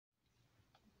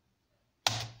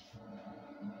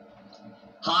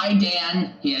Hi,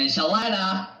 Dan. Here's a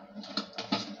letter.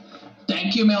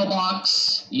 Thank you,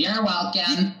 mailbox. You're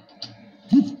welcome.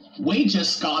 We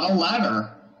just got a letter.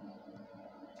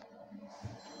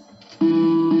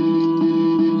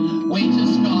 We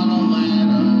just got a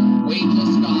letter. We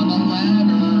just got a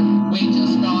letter. We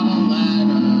just got a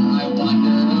letter. I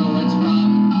wonder who it's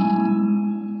from.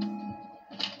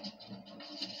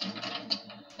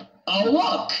 Oh,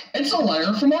 look. It's a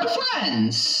letter from our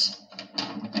friends.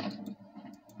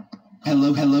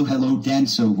 Hello, Dan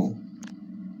Sobel.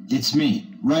 It's me,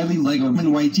 Riley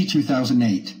Legoman YT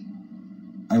 2008.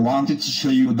 I wanted to show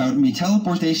you about me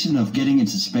teleportation of getting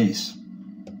into space.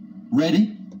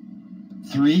 Ready?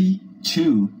 3,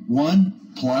 2, 1,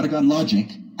 Plotagon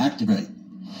logic, activate.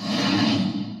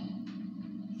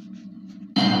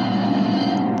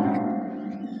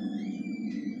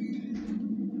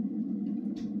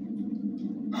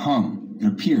 It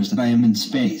appears that I am in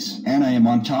space, and I am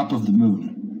on top of the moon.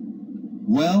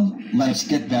 Well, let's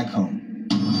get back home.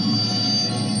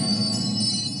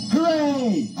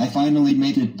 Hooray! I finally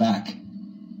made it back.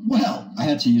 Well, I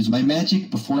had to use my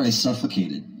magic before I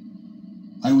suffocated.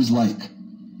 I was like...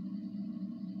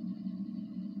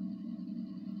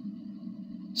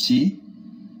 See?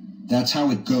 That's how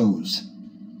it goes.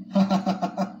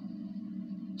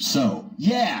 So,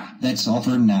 yeah, that's all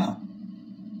for now.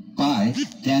 Bye,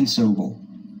 Dan Sobel.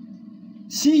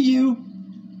 See you!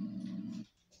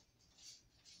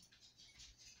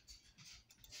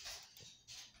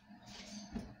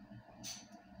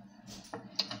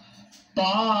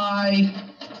 Bye.